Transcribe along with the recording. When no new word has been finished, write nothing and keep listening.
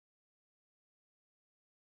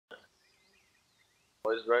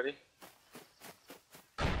Boys ready?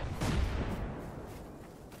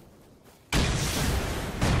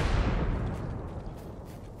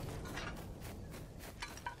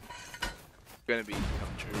 Gonna be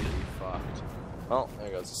completely fucked. Oh, there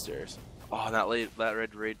goes the stairs. Oh, that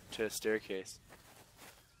led right to a staircase.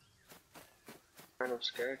 I'm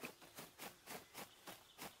scared.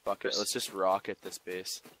 Fuck it, let's just rocket this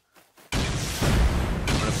base. I'm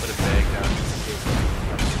gonna put a bag down just in case anything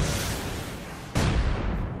comes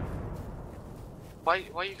Why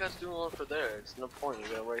are you guys doing one for there? It's no point, you're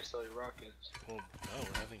gonna waste all your rockets. Well, no,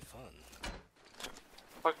 we're having fun.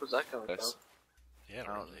 The fuck was that coming from? Yeah,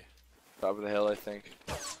 really. Top of the hill, I think.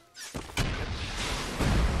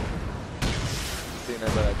 Sitting there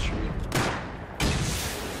by that tree.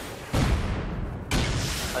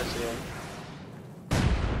 I see him.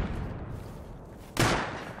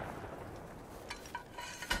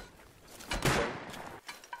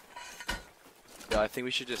 Yeah, I think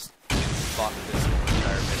we should just fuck this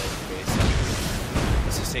entire middle of the base up.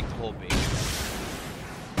 Let's just take the whole base.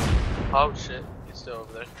 Oh shit, he's still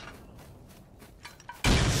over there.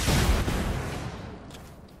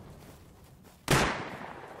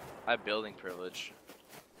 I have building privilege.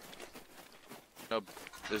 No,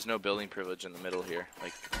 there's no building privilege in the middle here.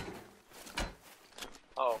 Like,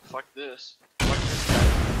 oh fuck this. Watch this guy.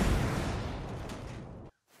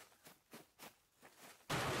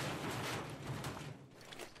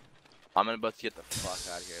 I'm about to get the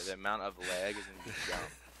fuck out of here. The amount of lag is gonna be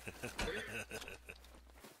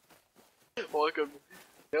dumb. Welcome.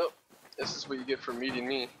 Yep. This is what you get for meeting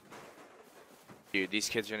me. Dude, these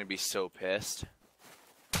kids are gonna be so pissed.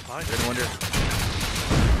 Fine. They're gonna wonder.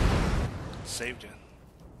 Saved you.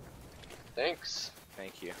 Thanks.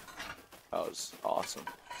 Thank you. That was awesome.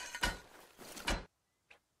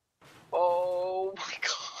 Oh my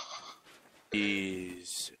god.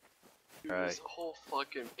 Jeez. Dude, Right. this whole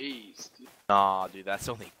fucking base, dude. Nah, dude, that's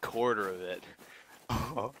only a quarter of it.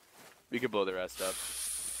 We could blow the rest up.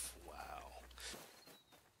 Wow.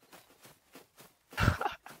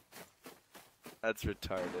 That's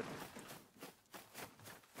retarded.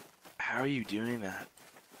 How are you doing that?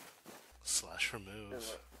 Slash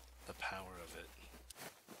remove the power of it.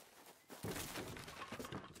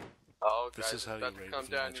 Oh, This guys, is how it's you about to raid come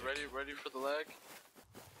with down. You magic. ready for the lag?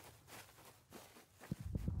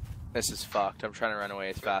 This is fucked. I'm trying to run away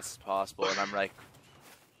as fast as possible, and I'm like,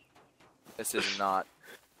 this is not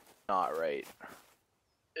right.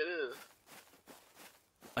 It is.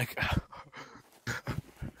 Like,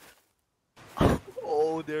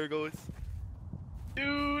 oh, there goes.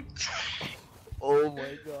 Dude! Oh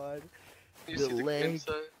my god. You The see the leg.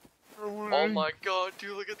 inside? Oh my god,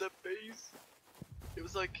 dude, look at that base. It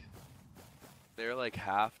was like, They're like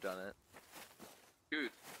half done it. dude.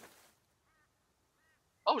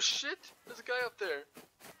 Oh shit! There's a guy up there.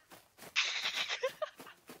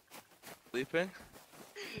 Sleeping?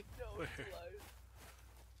 No, Where? it's alive.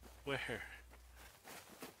 Where?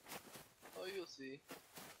 Oh, you'll see.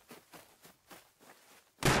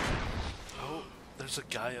 Oh, there's a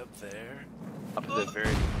guy up there. Up to the very.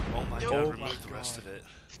 Oh my Yo. god, Oh remove my the rest God. of it.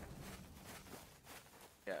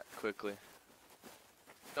 Yeah, quickly.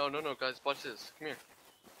 No, guys, watch this. Come here.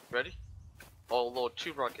 Ready? Oh, load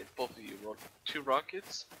 2 rockets, both of you. Load 2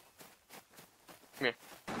 rockets. Come here.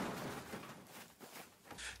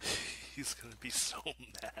 He's gonna be so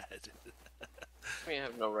mad. We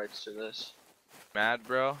have no rights to this. Mad,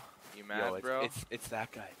 bro? You mad, Yo, bro? It's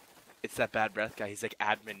that guy. It's that bad breath guy. He's like,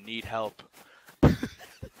 admin, need help.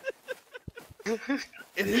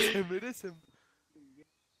 It is him. It is him.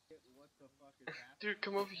 Dude,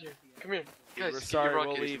 come over here. Come here. We're Guys, get sorry, your we'll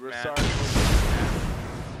rockets. leave, We're man. sorry.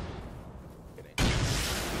 Kidding.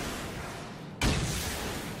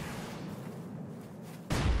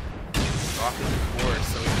 Rocket the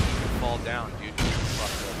forest so he can fall down, dude.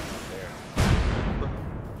 Fuck up there.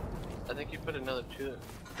 I think you put another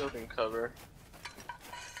building cover.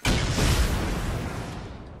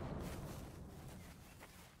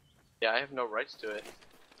 Yeah, I have no rights to it.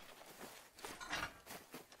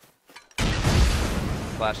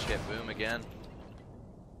 Flash hit, boom again.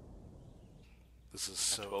 This is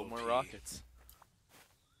so 12 more OP. rockets.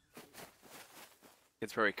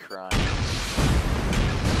 It's very crying.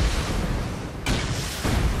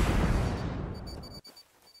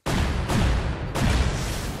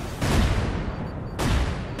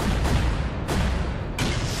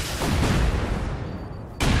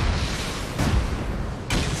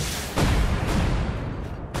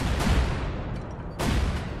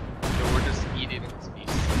 So we're just eating its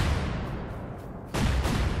piece.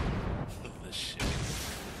 This shit.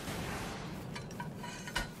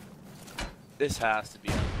 This has to be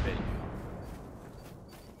on video.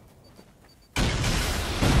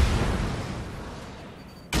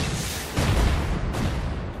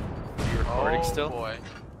 recording still? Boy.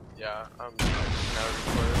 Yeah, I'm now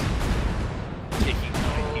recording. Taking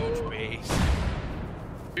a huge base.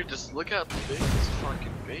 Dude, just look how big this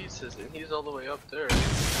fucking base is, and he's all the way up there.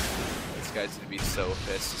 This guy's gonna be so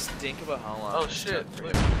pissed. Just think about how long. Oh this shit! took for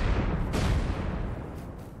Look. him.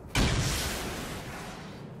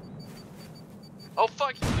 Oh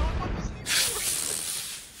fuck! He's doing what this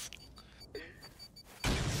thing.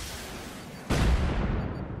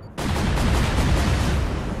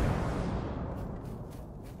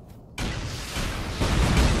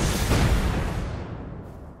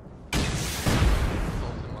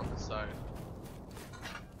 Hold him on the side.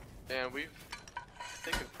 Man, we've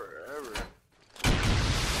taken forever.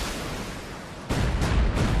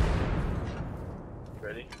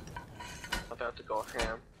 Ready? I'm about to go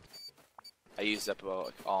ham. I used up about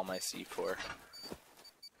like, all my C4.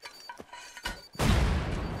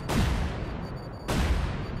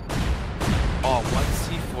 Oh,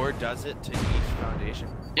 one C4 does it to each foundation?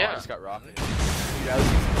 Yeah. Oh, I just got rocketed. Dude, I was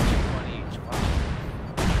using one each. Wow.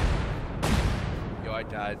 Yo, I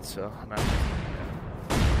died, so I'm out.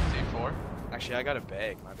 C4? Actually, I got a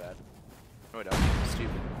bag. My bad. No, I don't. I'm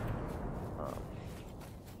stupid.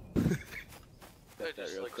 I Get that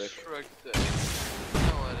just real like quick. shrugged that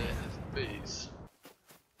hell out of his base.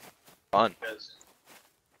 Fun. Guys,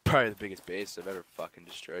 Probably the biggest base I've ever fucking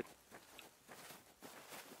destroyed.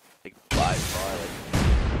 Like, by far,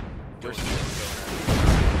 like, worst thing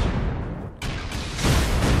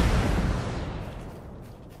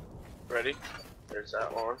ready? There's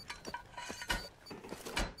that one.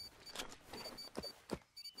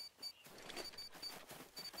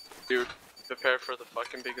 Dude, prepare for the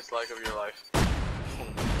fucking biggest lag of your life.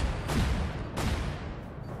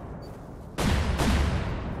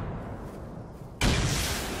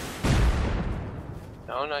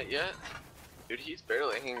 No, not yet. Dude, he's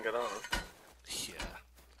barely hanging it on. Yeah.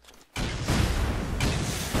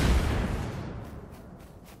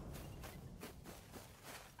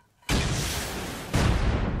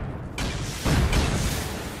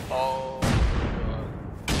 Oh my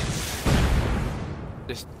god.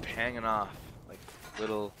 just hanging off, like,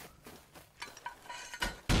 little...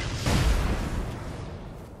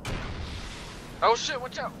 Oh shit,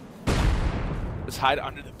 watch out! Just hide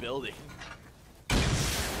under the building.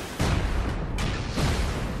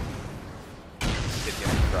 He's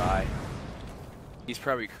gonna cry. He's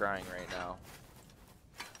probably crying right now.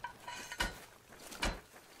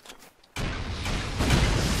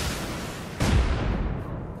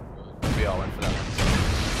 We all went for that one.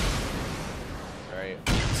 Alright,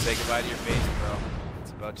 say goodbye to your base, bro.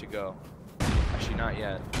 It's about to go. Actually, not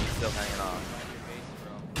yet. Still hanging on.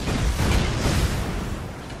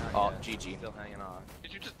 Oh, GG. Still hanging on.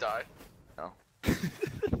 Did you just die? No.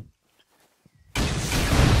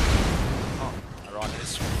 Oh, I rocked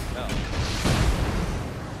this one. No.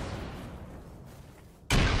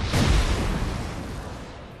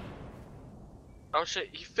 Oh shit,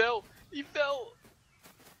 he fell! He fell!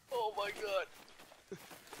 Oh my god.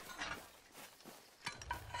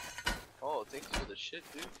 Oh, thanks for the shit,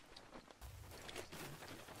 dude.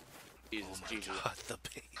 Jesus, Oh my GG. god, the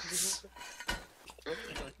base.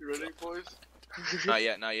 You ready, boys? Not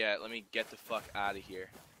yet, not yet. Let me get the fuck out of here.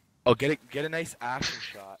 Oh, get a nice action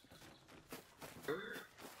shot. My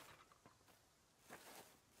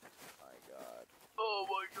god. Oh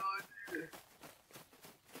my god, dude.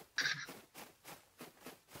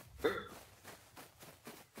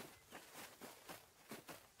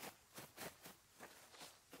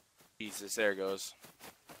 Jesus, there it goes.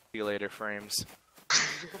 See you later, frames.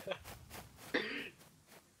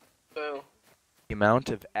 Oh. The amount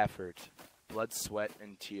of effort, blood, sweat,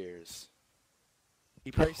 and tears.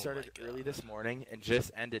 He probably Oh started my early God. this morning and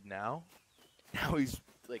just ended now. Now he's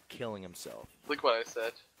like killing himself. Look what I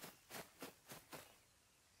said.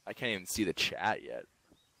 I can't even see the chat yet.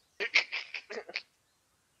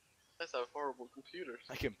 That's how horrible computers.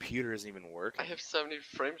 My computer isn't even working. I have 70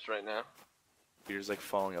 frames right now. Computer's like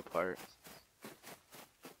falling apart.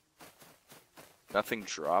 Nothing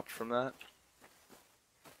dropped from that.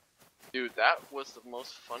 Dude, that was the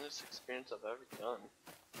most funnest experience I've ever done.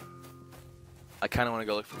 I kind of want to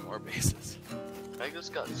go look for more bases. I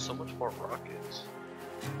just got so much more rockets.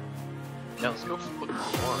 Yeah, let's go for more.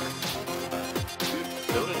 Dude,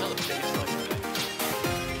 build another base like